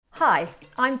Hi,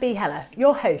 I'm Bea Heller,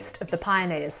 your host of The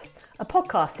Pioneers, a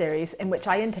podcast series in which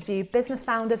I interview business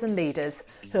founders and leaders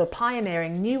who are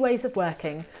pioneering new ways of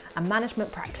working and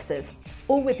management practices,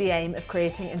 all with the aim of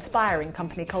creating inspiring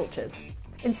company cultures.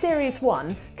 In Series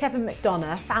 1, Kevin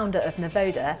McDonough, founder of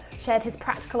Navoda, shared his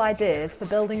practical ideas for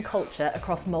building culture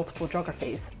across multiple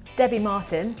geographies. Debbie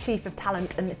Martin, Chief of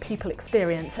Talent and People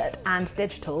Experience at And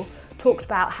Digital, talked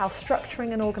about how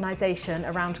structuring an organisation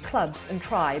around clubs and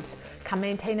tribes can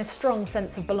maintain a strong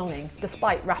sense of belonging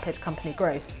despite rapid company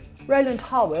growth. Roland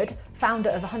Harwood, founder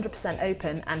of 100%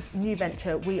 Open and new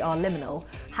venture We Are Liminal,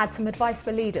 had some advice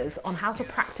for leaders on how to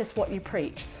practice what you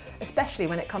preach, especially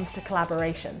when it comes to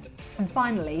collaboration. And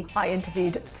finally, I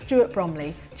interviewed Stuart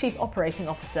Bromley, Chief Operating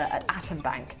Officer at Atom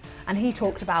Bank, and he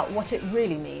talked about what it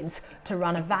really means to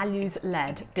run a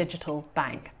values-led digital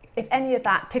bank. If any of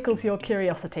that tickles your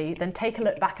curiosity, then take a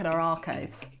look back at our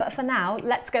archives. But for now,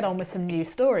 let's get on with some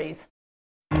news stories.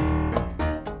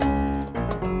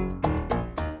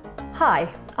 Hi,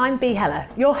 I'm Bea Heller,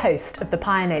 your host of The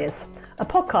Pioneers, a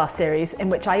podcast series in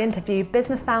which I interview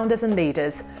business founders and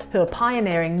leaders who are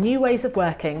pioneering new ways of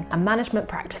working and management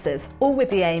practices, all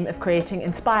with the aim of creating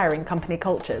inspiring company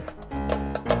cultures.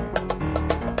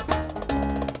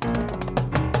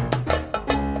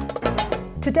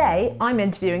 Today, I'm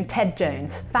interviewing Ted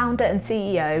Jones, founder and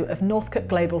CEO of Northcott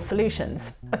Global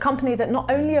Solutions, a company that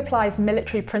not only applies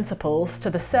military principles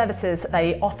to the services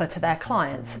they offer to their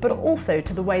clients, but also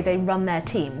to the way they run their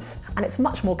teams, and it's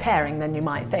much more caring than you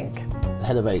might think. The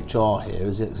head of HR here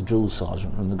is ex-drill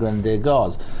sergeant from the Grenadier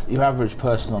Guards. Your average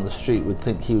person on the street would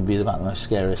think he would be about the most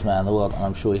scariest man in the world, and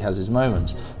I'm sure he has his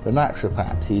moments. But in actual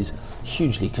fact, he's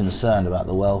hugely concerned about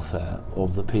the welfare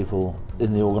of the people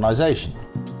in the organisation.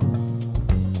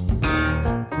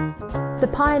 The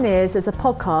Pioneers is a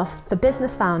podcast for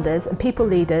business founders and people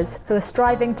leaders who are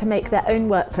striving to make their own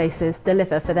workplaces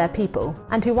deliver for their people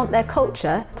and who want their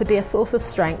culture to be a source of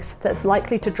strength that's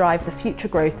likely to drive the future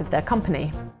growth of their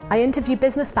company. I interview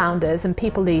business founders and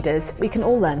people leaders we can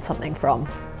all learn something from.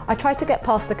 I try to get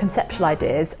past the conceptual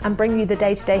ideas and bring you the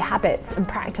day-to-day habits and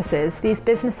practices these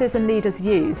businesses and leaders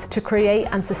use to create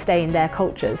and sustain their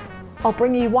cultures. I'll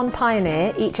bring you one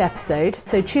pioneer each episode,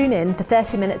 so tune in for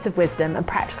 30 minutes of wisdom and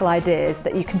practical ideas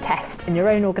that you can test in your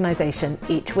own organisation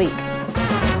each week.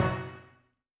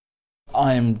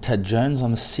 I'm Ted Jones. I'm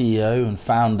the CEO and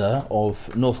founder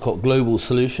of Northcott Global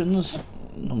Solutions,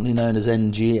 normally known as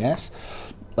NGS,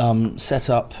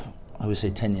 set up, I would say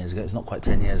 10 years ago, it's not quite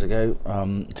 10 years ago,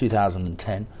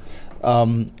 2010,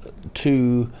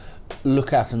 to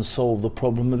look at and solve the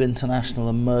problem of international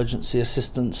emergency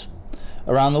assistance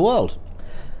around the world.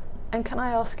 And can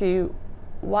I ask you,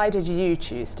 why did you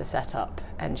choose to set up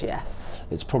NGS?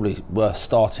 It's probably worth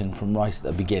starting from right at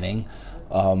the beginning.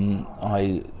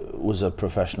 I was a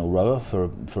professional rower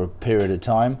for a period of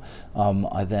time.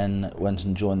 I then went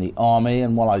and joined the army,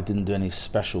 and while I didn't do any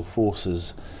special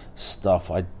forces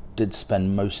stuff, I did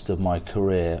spend most of my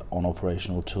career on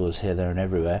operational tours here, there and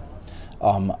everywhere.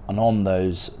 And on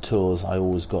those tours I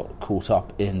always got caught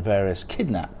up in various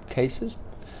kidnap cases.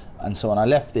 And so when I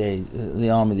left the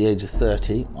army at the age of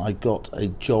 30, I got a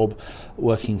job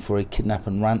working for a kidnap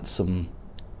and ransom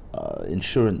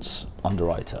insurance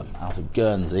underwriter out of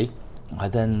Guernsey. I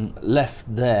then left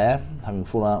there, having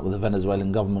fallen out with the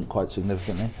Venezuelan government quite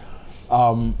significantly,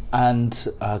 and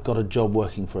got a job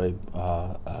working for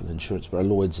a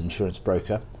Lloyd's insurance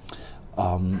broker,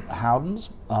 Howdens,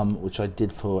 which I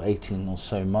did for 18 or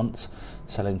so months,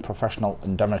 selling professional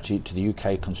indemnity to the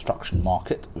UK construction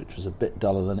market, which was a bit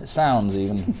duller than it sounds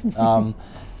even.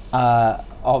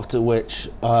 After which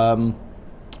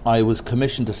I was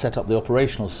commissioned to set up the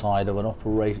operational side of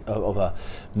a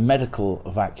medical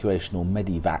evacuation or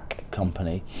Medivac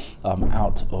company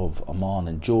out of Oman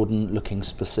in Jordan, looking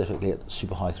specifically at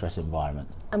super high threat environment.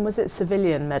 And was it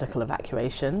civilian medical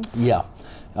evacuations? Yeah,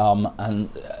 and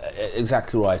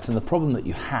exactly right. And the problem that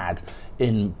you had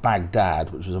in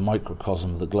Baghdad, which was a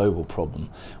microcosm of the global problem,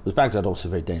 was Baghdad also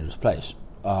a very dangerous place.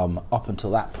 Up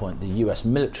until that point, the US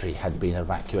military had been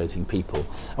evacuating people.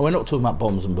 And we're not talking about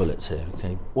bombs and bullets here,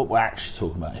 okay? What we're actually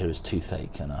talking about here is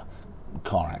toothache and a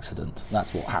car accident.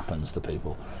 That's what happens to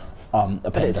people.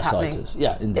 Appendicitis.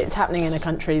 Yeah, indeed. It's happening in a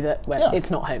country where it's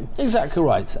not home. Exactly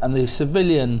right. And the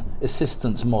civilian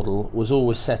assistance model was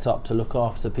always set up to look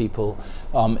after people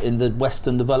in the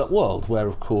Western developed world, where,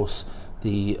 of course,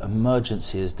 the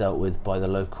emergency is dealt with by the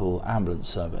local ambulance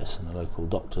service and the local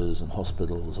doctors and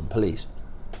hospitals and police.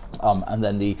 And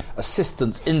then the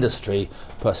assistance industry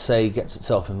per se gets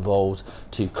itself involved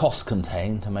to cost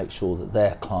contain, to make sure that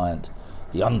their client,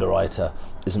 the underwriter,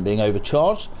 isn't being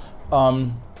overcharged.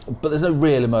 But there's no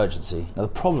real emergency. Now the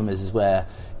problem is where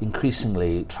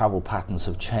increasingly travel patterns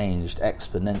have changed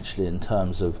exponentially in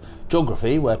terms of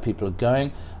geography, where people are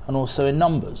going, and also in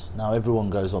numbers. Now everyone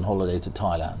goes on holiday to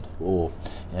Thailand or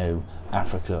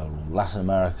Africa or Latin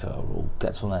America, or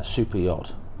gets on their super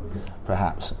yacht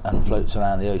perhaps and floats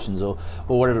around the oceans or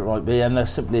whatever it might be, and there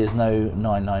simply is no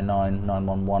 999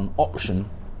 911 option.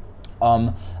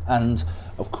 And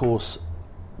of course,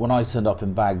 when I turned up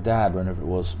in Baghdad, whenever it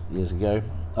was years ago,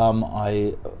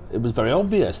 it was very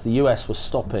obvious the US was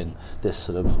stopping this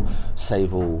sort of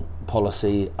save all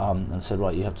policy, and said,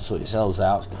 right, you have to sort yourselves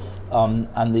out.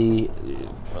 And the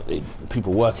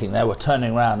people working there were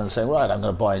turning around and saying, right, I'm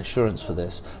going to buy insurance for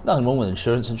this. Nothing wrong with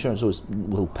insurance. Insurance always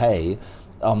will pay.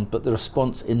 But the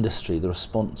response industry, the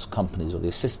response companies or the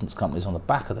assistance companies on the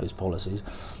back of those policies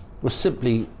was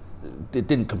simply, it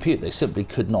didn't compute. They simply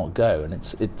could not go, and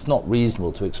it's not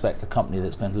reasonable to expect a company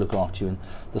that's going to look after you in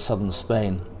the southern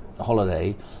Spain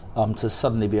holiday to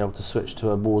suddenly be able to switch to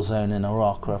a war zone in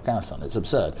Iraq or Afghanistan. It's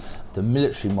absurd. The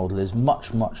military model is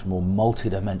much, much more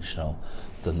multidimensional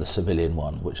than the civilian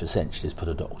one, which essentially is put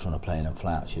a doctor on a plane and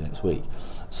fly out to you next week.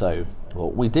 So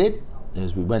what we did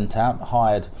is we went out,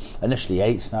 hired initially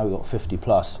 8, now we've got 50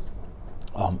 plus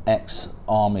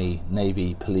ex-army,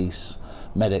 navy, police,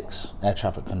 medics, air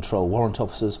traffic control, warrant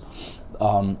officers,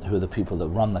 who are the people that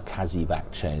run the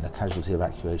CASEVAC chain, the casualty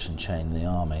evacuation chain in the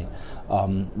army.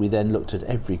 We then looked at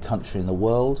every country in the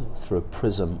world through a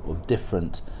prism of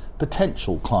different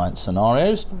potential client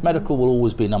scenarios. Mm-hmm. Medical will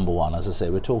always be number one. As I say,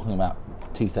 we're talking about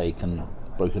toothache and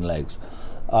broken legs.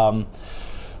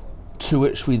 To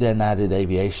which we then added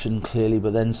aviation, clearly,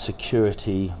 but then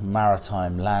security,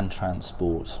 maritime, land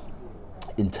transport,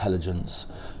 intelligence,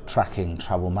 tracking,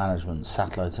 travel management,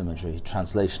 satellite imagery,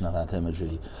 translation of that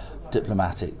imagery,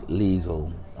 diplomatic,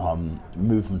 legal,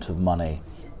 movement of money,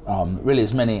 really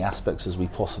as many aspects as we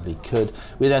possibly could.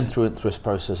 We then threw it through a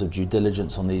process of due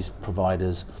diligence on these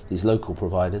providers, these local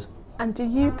providers. And do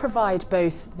you provide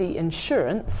both the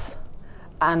insurance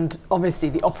and obviously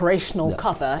the operational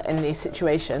cover in these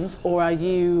situations, or are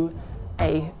you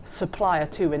a supplier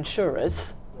to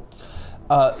insurers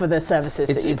for the services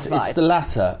that you provide? It's the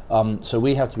latter. So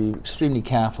we have to be extremely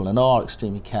careful, and are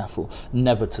extremely careful,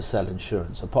 never to sell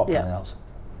insurance. Apart from anything else,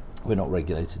 we're not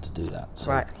regulated to do that.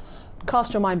 So. Right.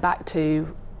 Cast your mind back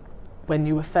to when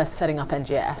you were first setting up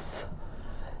NGS.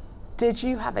 Did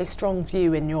you have a strong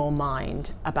view in your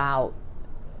mind about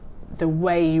the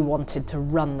way you wanted to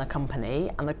run the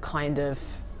company and the kind of,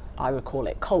 I would call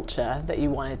it, culture that you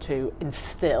wanted to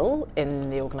instill in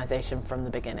the organisation from the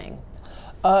beginning?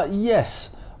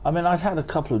 Yes. I mean, I'd had a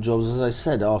couple of jobs, as I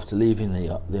said, after leaving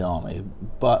the army,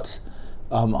 but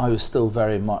I was still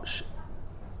very much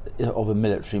of a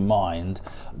military mind.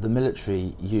 The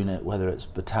military unit, whether it's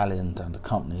battalion down to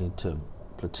company to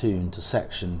platoon to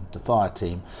section to fire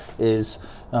team, is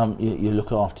you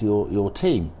look after your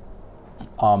team.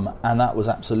 And that was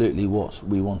absolutely what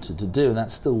we wanted to do, and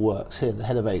that still works here. The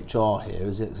head of HR here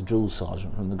is ex-drill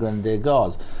sergeant from the Grenadier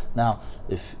Guards. Now,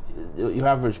 if your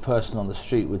average person on the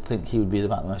street would think he would be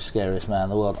about the most scariest man in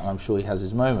the world, and I'm sure he has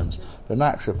his moments, but in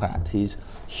actual fact, he's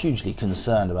hugely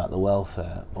concerned about the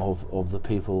welfare of the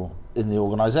people in the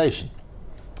organisation,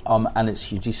 and it's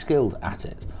hugely skilled at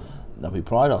it. Now, we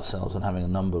pride ourselves on having a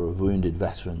number of wounded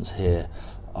veterans here,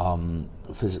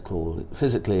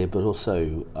 physically, but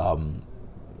also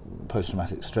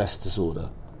post-traumatic stress disorder.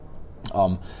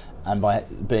 And by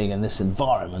being in this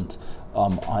environment,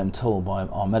 I'm told by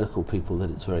our medical people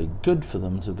that it's very good for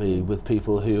them to be with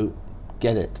people who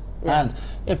get it. Yeah. And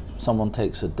if someone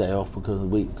takes a day off because of the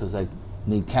week because they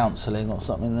need counselling or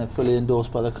something, they're fully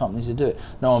endorsed by the companies to do it.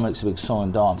 No one makes a big song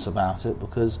and dance about it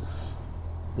because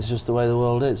it's just the way the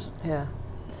world is. Yeah.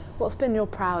 What's been your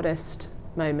proudest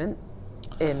moment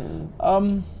in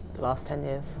the last 10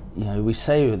 years? We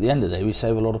save, at the end of the day, we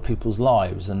save a lot of people's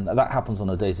lives, and that happens on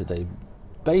a day-to-day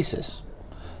basis.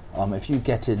 If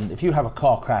you have a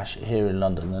car crash here in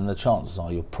London, then the chances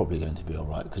are you're probably going to be all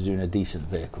right because you're in a decent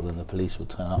vehicle, and the police will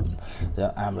turn up and there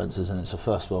are ambulances, and it's a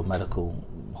first world medical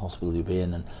hospital you'll be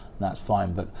in, and that's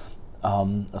fine. But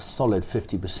a solid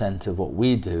 50% of what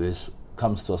we do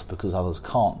comes to us because others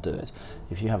can't do it.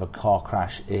 If you have a car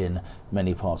crash in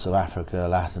many parts of Africa,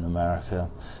 Latin America,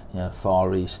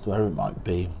 Far East, wherever it might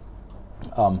be,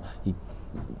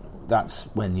 that's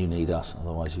when you need us,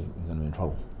 otherwise you're going to be in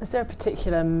trouble. Is there a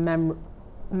particular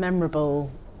memorable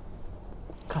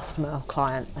customer or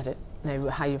client, I don't know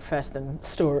how you refer to them,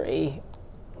 story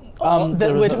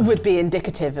that would be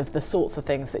indicative of the sorts of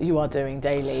things that you are doing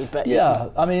daily? But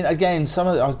I mean, again,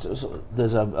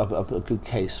 there's a good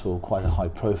case for quite a high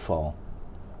profile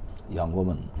young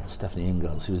woman, Stephanie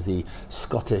Ingalls, who was the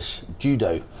Scottish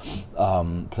judo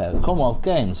player at the Commonwealth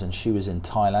Games, and she was in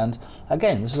Thailand.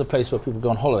 Again, this is a place where people go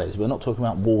on holidays. We're not talking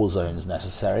about war zones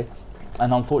necessarily.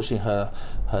 And unfortunately,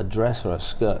 her dress or her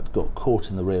skirt got caught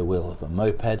in the rear wheel of a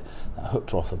moped. That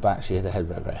hooked her off the back. She hit her head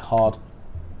very, very hard.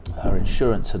 Her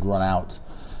insurance had run out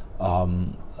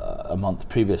a month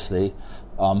previously.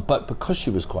 But because she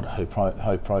was quite a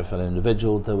high-profile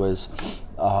individual, there was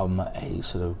a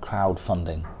sort of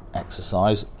crowdfunding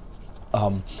exercise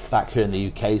back here in the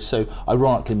UK. So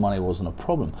ironically, money wasn't a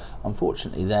problem.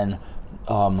 Unfortunately, then,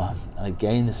 and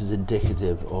again, this is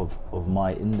indicative of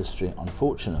my industry.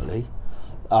 Unfortunately,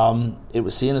 it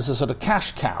was seen as a sort of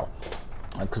cash cow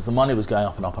because the money was going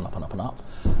up and up and up and up and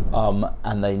up,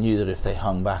 and they knew that if they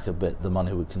hung back a bit, the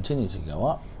money would continue to go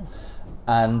up.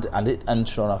 And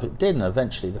sure enough, it did. And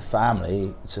eventually, the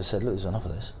family just said, "Look, there's enough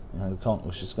of this. You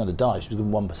know, she's going to die. She was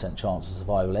given 1% chance of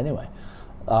survival anyway."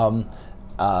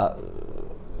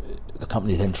 The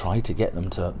company then tried to get them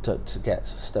to get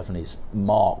Stephanie's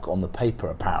mark on the paper,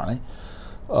 apparently,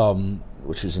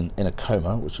 which was in a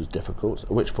coma, which was difficult.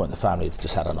 At which point, the family had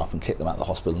just had enough and kicked them out of the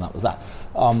hospital, and that was that.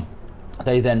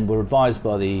 They then were advised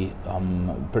by the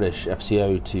British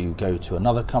FCO to go to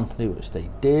another company, which they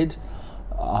did.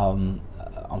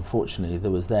 Unfortunately,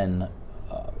 there was then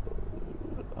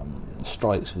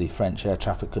strikes with the French air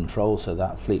traffic control, so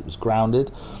that fleet was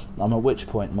grounded. At which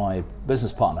point, my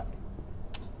business partner,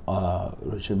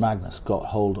 Richard Magnus, got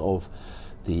hold of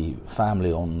the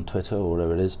family on Twitter or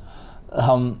whatever it is,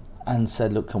 and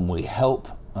said, "Look, can we help?"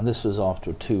 And this was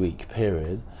after a 2-week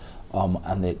period,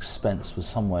 and the expense was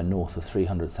somewhere north of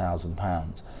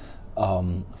 £300,000.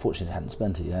 Fortunately, they hadn't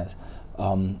spent it yet.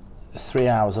 3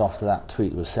 hours after that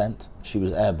tweet was sent, she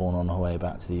was airborne on her way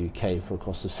back to the UK for a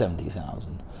cost of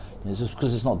 £70,000. It's just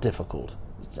because it's not difficult.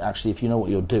 It's actually, if you know what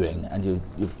you're doing and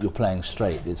you're playing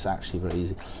straight, it's actually very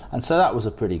easy. And so that was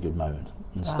a pretty good moment.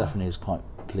 And wow. Stephanie was quite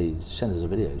pleased. She sent us a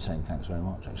video saying thanks very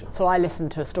much, actually. So I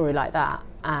listened to a story like that,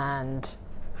 and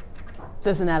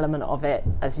there's an element of it,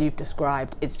 as you've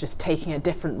described, it's just taking a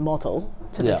different model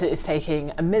to this. It's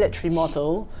taking a military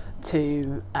model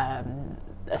to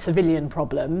a civilian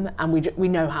problem, and we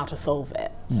know how to solve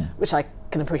it, which I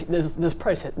can appreciate.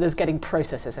 There's getting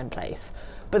processes in place,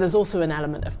 but there's also an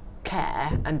element of care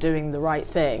and doing the right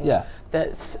thing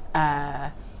that's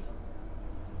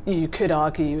you could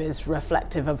argue is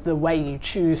reflective of the way you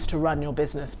choose to run your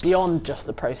business beyond just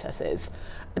the processes.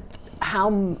 How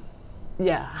do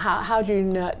you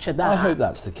nurture that? I hope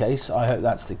that's the case.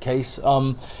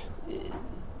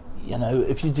 You know,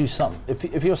 if you do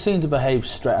if you're seen to behave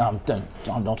straight, I'm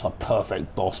not a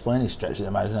perfect boss by any stretch of the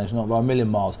imagination, not by a million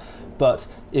miles, but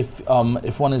if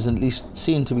one is at least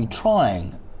seen to be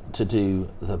trying to do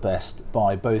the best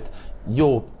by both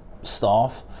your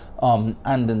staff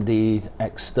and indeed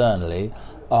externally,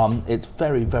 it's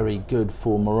very, very good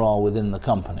for morale within the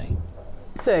company.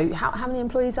 So how many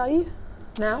employees are you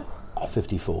now?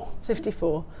 54.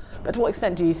 54. But to what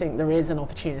extent do you think there is an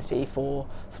opportunity for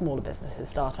smaller businesses,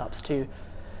 startups, to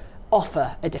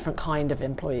offer a different kind of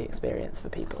employee experience for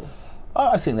people?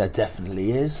 I think there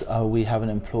definitely is. We have an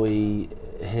employee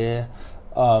here,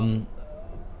 or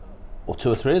 2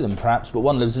 or 3 of them perhaps, but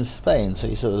one lives in Spain, so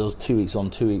there was 2 weeks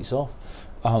on, 2 weeks off.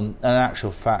 And in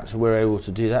actual fact, we're able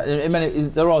to do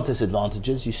that. There are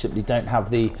disadvantages. You simply don't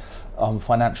have the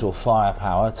financial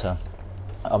firepower to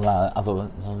allow other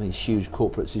these huge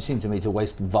corporates who seem to me to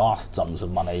waste vast sums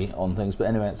of money on things, but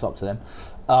anyway, it's up to them.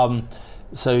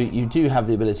 So you do have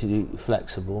the ability to be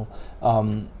flexible.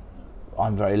 I'm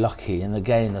very lucky, and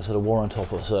again, the sort of warrant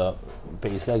officer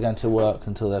piece, they're going to work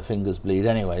until their fingers bleed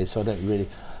anyway, so I don't really,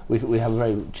 we have a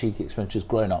very cheeky experience, just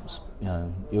grown-ups. You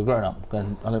know, you're grown up,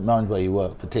 I don't mind where you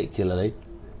work particularly.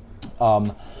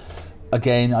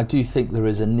 Again, I do think there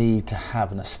is a need to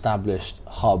have an established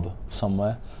hub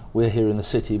somewhere. We're here in the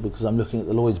city because I'm looking at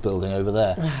the Lloyd's building over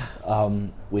there.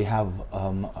 We have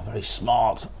a very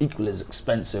smart, equally as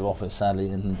expensive office, sadly,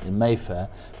 in Mayfair,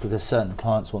 because certain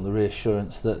clients want the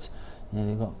reassurance that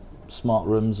you've got smart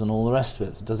rooms and all the rest of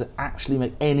it. Does it actually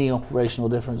make any operational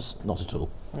difference? Not at all.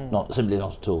 Not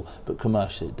at all. But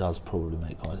commercially, it does probably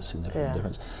make quite a significant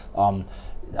difference.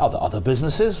 Other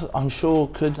businesses, I'm sure,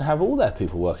 could have all their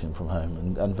people working from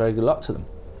home, and very good luck to them.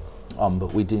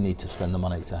 But we do need to spend the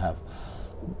money to have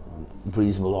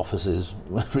reasonable offices,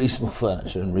 reasonable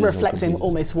furniture, and reasonable reflecting computers.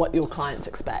 Almost what your clients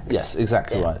expect. Yes,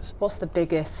 exactly right. What's the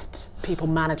biggest people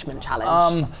management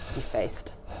challenge you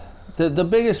faced? The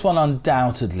biggest one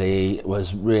undoubtedly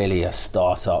was really a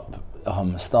startup,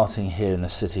 starting here in the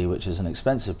city, which is an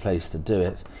expensive place to do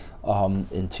it.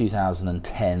 In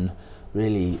 2010,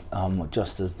 really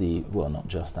just as not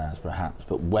just as perhaps,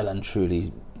 but well and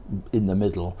truly in the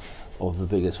middle of the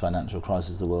biggest financial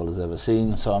crisis the world has ever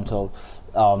seen, so I'm told.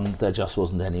 There just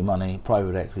wasn't any money.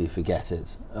 Private equity, forget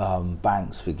it.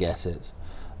 Banks, forget it.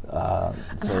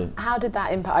 How did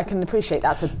that impact? I can appreciate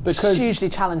that's a hugely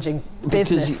challenging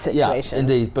business situation. Yeah,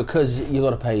 indeed, because you've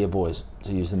got to pay your boys,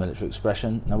 to use the military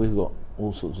expression. Now we've got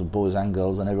all sorts of boys and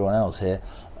girls and everyone else here,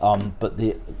 but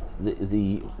the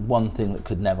one thing that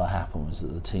could never happen was that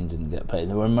the team didn't get paid.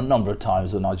 There were a number of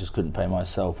times when I just couldn't pay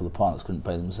myself, or the partners couldn't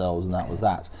pay themselves, and that was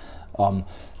that.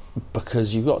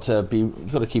 Because you've got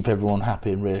to keep everyone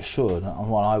happy and reassured. And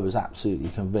while I was absolutely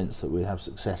convinced that we'd have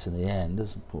success in the end,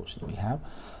 as unfortunately we have,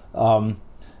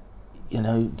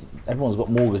 everyone's got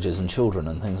mortgages and children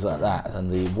and things like that,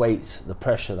 and the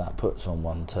pressure that puts on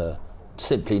one to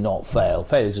simply not fail.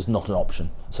 Failure is just not an option.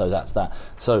 So that's that.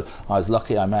 So I was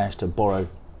lucky. I managed to borrow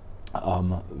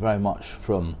very much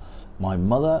from my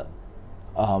mother.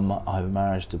 I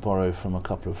managed to borrow from a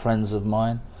couple of friends of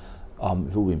mine.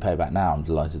 We've all been paid back now, I'm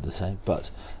delighted to say.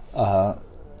 But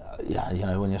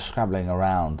when you're scrabbling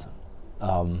around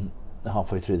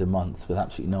halfway through the month with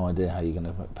absolutely no idea how you're going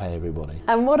to pay everybody.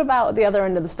 And what about the other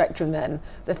end of the spectrum then?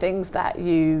 The things that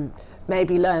you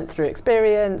maybe learnt through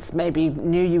experience, maybe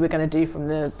knew you were going to do from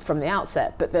the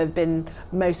outset, but they've been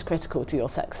most critical to your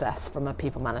success from a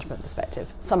people management perspective.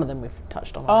 Some of them we've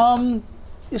touched on.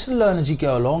 You sort of learn as you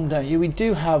go along, don't you? We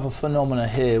do have a phenomena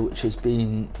here which has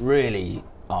been really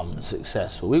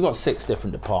successful. We've got 6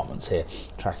 different departments here: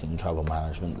 tracking and travel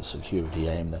management, the security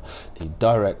aim, the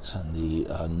direct and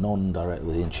the non-direct,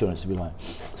 with the insurance, if you like,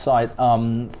 side.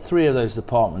 3 of those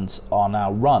departments are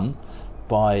now run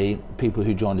by people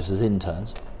who joined us as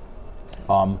interns.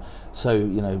 30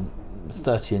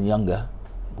 and younger,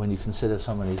 when you consider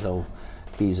some of these old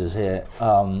geezers here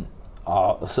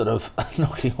are sort of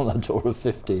knocking on the door of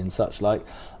 50 and such like,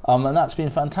 and that's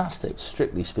been fantastic.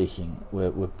 Strictly speaking,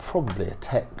 we're probably a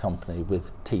tech company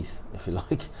with teeth, if you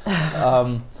like.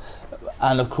 And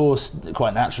of course,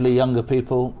 quite naturally, younger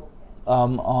people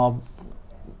are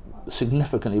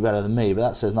significantly better than me, but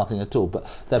that says nothing at all. But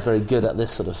they're very good at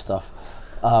this sort of stuff,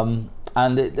 and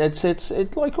it's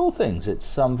like all things.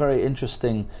 It's very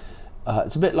interesting.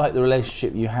 It's a bit like the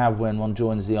relationship you have when one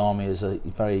joins the army as a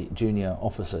very junior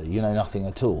officer. You know nothing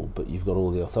at all, but you've got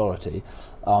all the authority,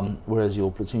 whereas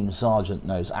your platoon sergeant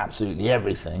knows absolutely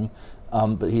everything,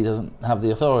 but he doesn't have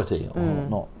the authority, or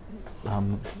not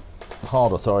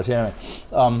hard authority anyway.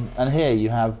 And here you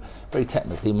have very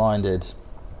technically minded,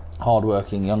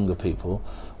 hard-working younger people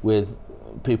with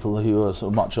people who are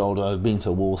sort of much older, have been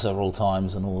to war several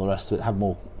times and all the rest of it, have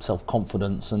more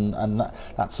self-confidence and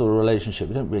that sort of relationship.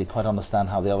 We don't really quite understand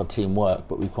how the other team work,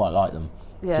 but we quite like them.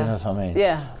 Yeah. Do you know what I mean?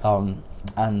 Yeah.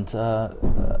 And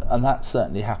that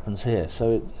certainly happens here.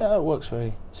 So it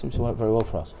seems to work very well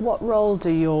for us. What role do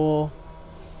your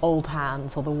old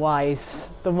hands, or the wise,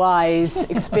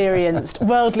 experienced,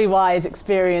 worldly wise,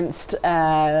 experienced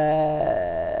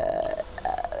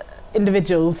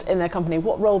individuals in their company,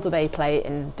 what role do they play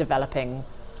in developing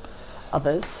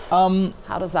others?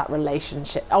 How does that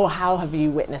relationship, or how have you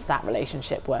witnessed that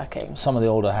relationship working? Some of the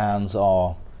older hands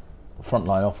are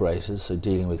frontline operators, so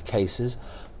dealing with cases,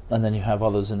 and then you have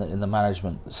others in the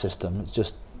management system. It's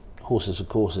just horses for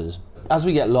courses. As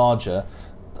we get larger,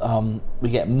 we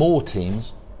get more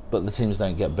teams, but the teams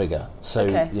don't get bigger. So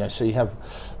so you have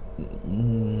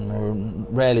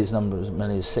rarely as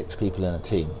many as 6 people in a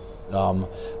team.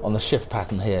 On the shift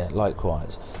pattern here,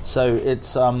 likewise. So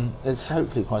it's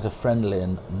hopefully quite a friendly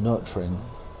and nurturing.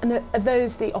 And are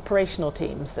those the operational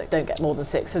teams that don't get more than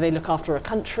 6? So they look after a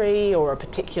country or a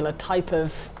particular type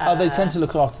of... They tend to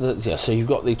look after so you've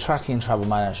got the tracking and travel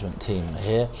management team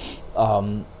here,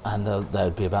 and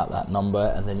there'd be about that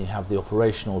number, and then you have the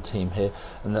operational team here,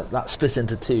 and that's split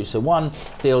into 2. So one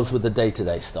deals with the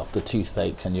day-to-day stuff, the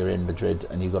toothache, and you're in Madrid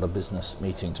and you've got a business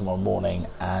meeting tomorrow morning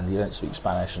and you don't speak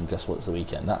Spanish, and guess what, it's the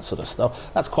weekend, that sort of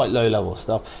stuff. That's quite low-level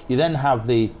stuff. You then have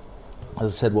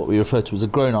as I said, what we refer to as a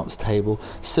grown-ups table,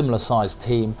 similar sized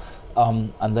team,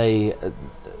 and they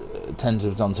tend to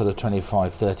have done sort of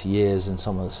 25, 30 years in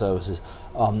some of the services,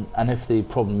 and if the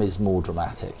problem is more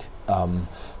dramatic,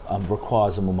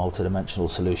 requires a more multidimensional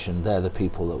solution, they're the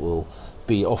people that will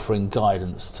be offering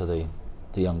guidance to the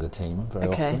younger team very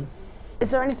often.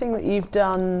 Is there anything that you've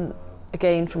done,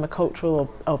 again from a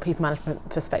cultural or people management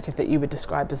perspective, that you would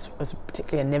describe as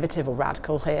particularly innovative or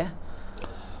radical here?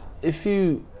 If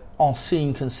you are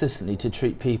seen consistently to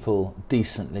treat people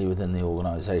decently within the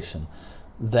organisation,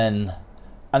 then,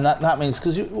 and that means,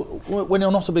 because when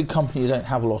you're not a big company, you don't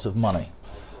have a lot of money,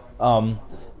 and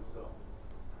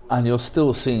you're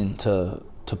still seen to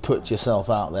to put yourself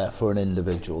out there for an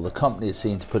individual. The company is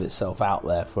seen to put itself out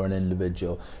there for an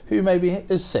individual who maybe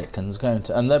is sick and is going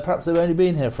to, and perhaps they've only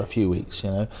been here for a few weeks,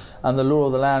 and the law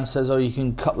of the land says, oh, you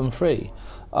can cut them free.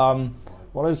 Well,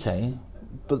 okay,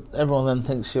 but everyone then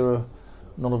thinks you're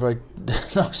not a very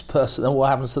nice person, and what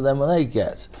happens to them when they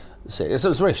get sick? So it's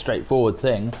a very straightforward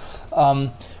thing.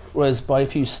 Whereas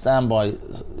if you stand by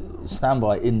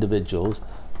individuals,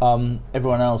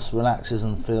 everyone else relaxes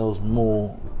and feels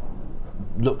more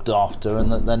looked after,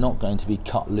 and that they're not going to be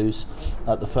cut loose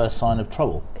at the first sign of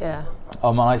trouble. Yeah.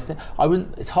 I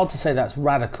wouldn't. It's hard to say that's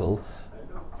radical.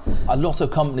 A lot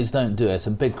of companies don't do it,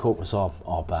 and big corporates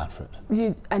are bad for it.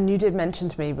 You did mention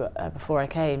to me before I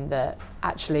came that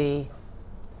actually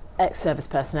ex-service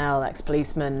personnel,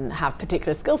 ex-policemen have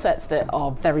particular skill sets that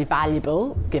are very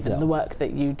valuable given the work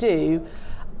that you do,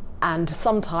 and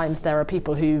sometimes there are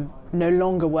people who no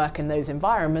longer work in those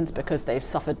environments because they've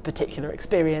suffered particular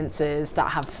experiences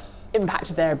that have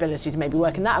impacted their ability to maybe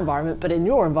work in that environment, but in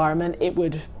your environment it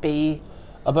would be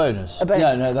a bonus.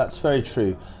 Yeah, no, that's very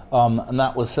true. And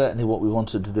that was certainly what we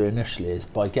wanted to do initially, is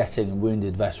by getting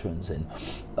wounded veterans in.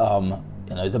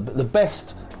 The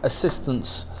best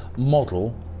assistance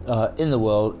model in the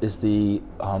world is the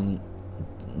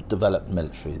developed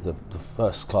military, the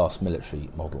first-class military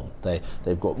model.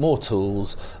 They've got more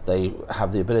tools, they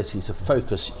have the ability to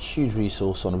focus huge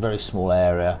resource on a very small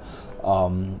area,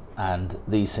 and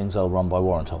these things are run by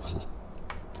warrant officers.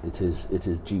 It is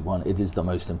G1. It is the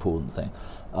most important thing.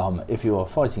 If you are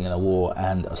fighting in a war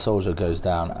and a soldier goes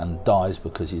down and dies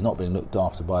because he's not being looked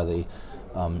after by the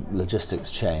logistics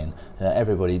chain,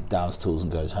 everybody downs tools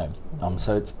and goes home.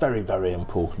 So it's very, very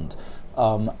important.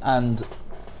 And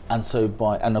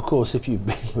of course, if you've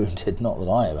been wounded, not that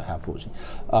I ever have,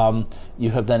 fortunately,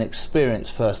 you have then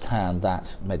experienced firsthand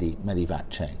that medivac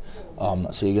chain.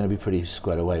 So you're going to be pretty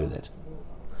squared away with it.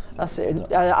 That's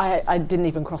it. I didn't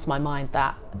even cross my mind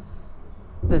that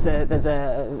there's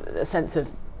a sense of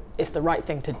it's the right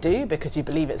thing to do because you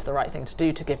believe it's the right thing to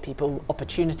do to give people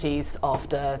opportunities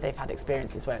after they've had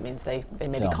experiences where it means they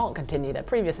maybe can't continue their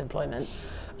previous employment,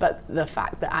 but the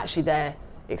fact that actually their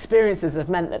experiences have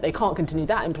meant that they can't continue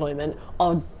that employment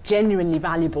are genuinely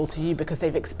valuable to you because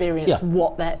they've experienced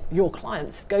what your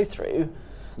clients go through.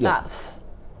 That's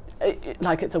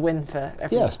like it's a win for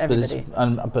everybody.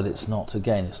 But it's not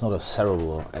a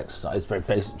cerebral exercise. It's very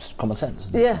basic, common sense.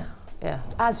 Isn't it? Yeah.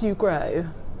 As you grow,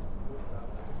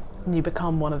 and you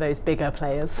become one of those bigger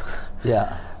players.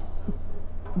 Yeah.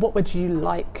 What would you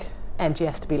like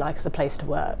NGS to be like as a place to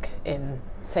work in,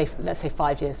 let's say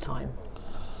 5 years' time?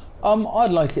 I'd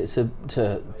like it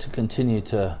to continue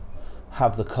to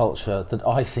have the culture that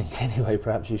I think, anyway,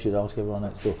 perhaps you should ask everyone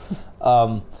next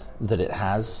door, that it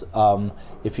has.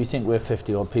 If you think we're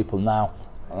 50 odd people now,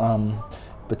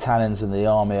 battalions in the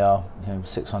army are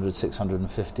 600,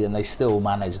 650, and they still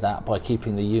manage that by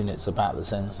keeping the units about the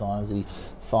same size. The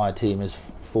fire team is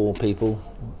 4 people,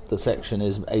 the section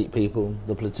is 8 people,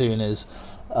 the platoon is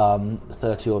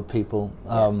 30 odd people,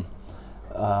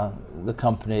 the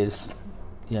company is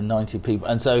 90 people,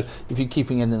 and so if you're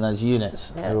keeping it in those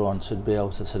units, everyone should be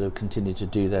able to sort of continue to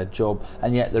do their job,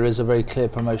 and yet there is a very clear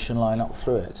promotion line up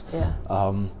through it.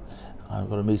 I've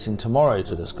got a meeting tomorrow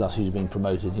to discuss who's being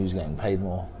promoted, who's getting paid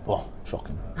more. Well,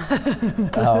 shocking.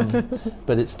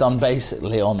 But it's done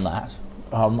basically on that.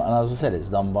 And as I said, it's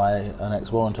done by an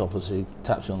ex-warrant officer who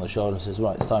taps you on the shoulder and says,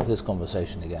 right, it's time for this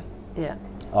conversation again.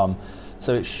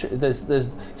 So there's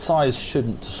size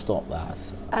shouldn't stop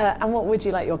that. And what would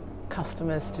you like your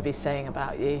customers to be saying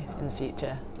about you in the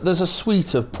future? There's a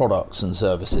suite of products and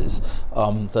services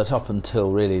that up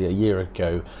until really a year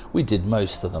ago we did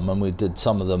most of them, and we did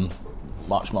some of them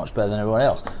much better than everyone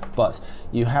else, but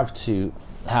you have to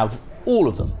have all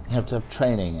of them. You have to have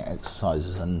training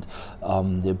exercises and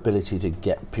the ability to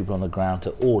get people on the ground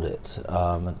to audit,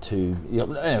 anyway,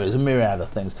 there's a myriad of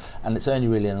things, and it's only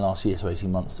really in the last year to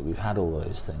 18 months that we've had all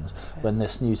those things. When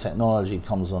this new technology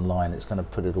comes online, it's going to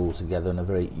put it all together in a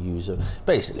very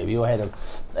basically, if you're head of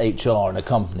HR in a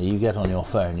company, you get on your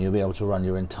phone, you'll be able to run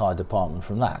your entire department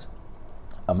from that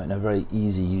in a very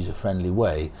easy, user-friendly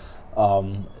way.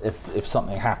 If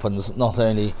something happens, not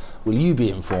only will you be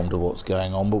informed of what's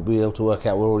going on, but we'll be able to work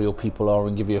out where all your people are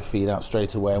and give you a feed out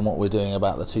straight away on what we're doing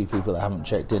about the 2 people that haven't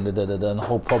checked in, and the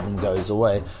whole problem goes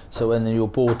away. So when your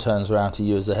board turns around to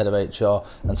you as the head of HR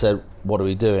and said, what are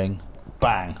we doing?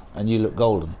 Bang, and you look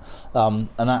golden. And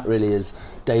that really is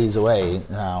days away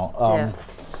now.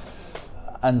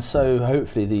 And so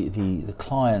hopefully the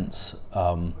client's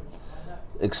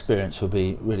experience will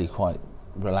be really quite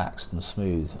relaxed and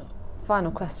smooth.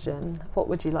 Final question, what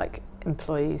would you like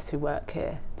employees who work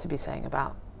here to be saying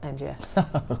about And yeah.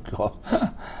 Oh, God.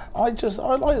 I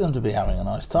like them to be having a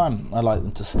nice time. I like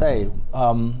them to stay.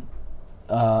 And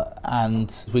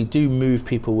we do move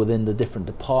people within the different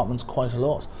departments quite a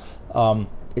lot.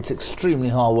 It's extremely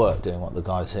hard work doing what the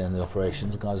guys here in the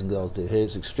operations, guys and girls do here.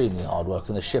 It's extremely hard work,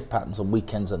 and the shift patterns on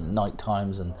weekends and night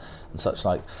times and such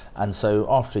like. And so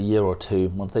after a year or two,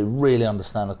 once they really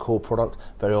understand the core product,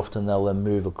 very often they'll then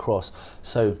move across.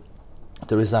 So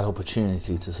there is that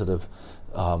opportunity to sort of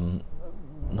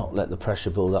not let the pressure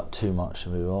build up too much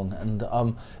and move on. And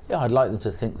I'd like them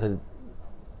to think that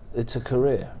it's a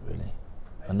career, really,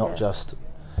 and not just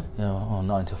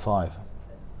 9 to 5.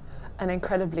 An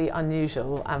incredibly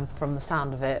unusual and, from the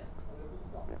sound of it,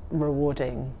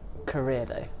 rewarding career,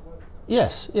 though.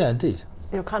 Yes, yeah, indeed.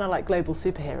 You're kind of like global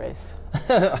superheroes.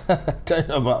 Don't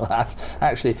know about that.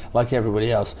 Actually, like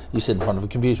everybody else, you sit in front of a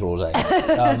computer all day.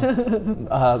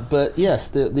 But yes,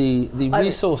 the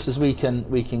resources we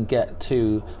can get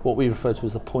to what we refer to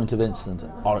as the point of incident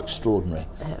are extraordinary.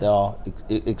 Yeah. They are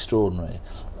extraordinary.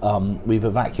 We've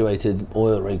evacuated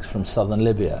oil rigs from southern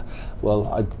Libya.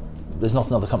 Well, there's not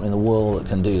another company in the world that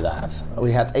can do that.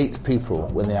 We had 8 people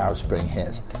when the Arab Spring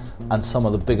hit, and some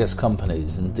of the biggest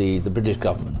companies, indeed the British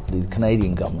government, the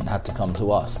Canadian government, had to come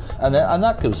to us, and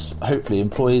that gives hopefully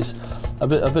employees a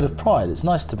bit of pride. It's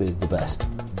nice to be the best,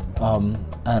 and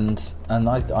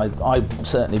I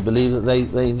certainly believe that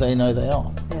they know they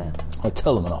are. Yeah. I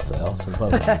tell them enough they are. So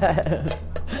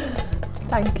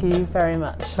Thank you very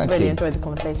much. Thank really you. enjoyed the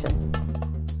conversation.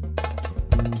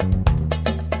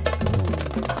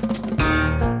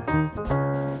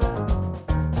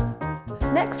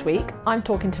 Next week, I'm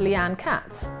talking to Leanne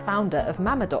Katz, founder of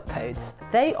Mama.Codes.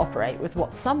 They operate with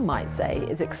what some might say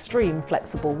is extreme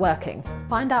flexible working.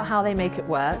 Find out how they make it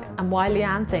work and why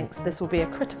Leanne thinks this will be a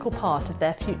critical part of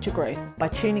their future growth by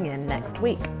tuning in next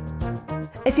week.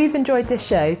 If you've enjoyed this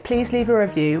show, please leave a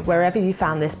review wherever you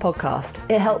found this podcast.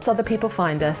 It helps other people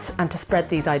find us and to spread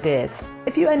these ideas.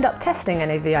 If you end up testing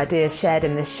any of the ideas shared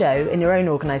in this show in your own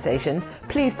organisation,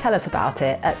 please tell us about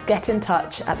it at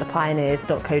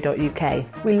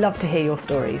getintouch@thepioneers.co.uk. We love to hear your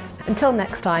stories. Until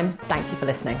next time, thank you for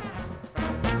listening.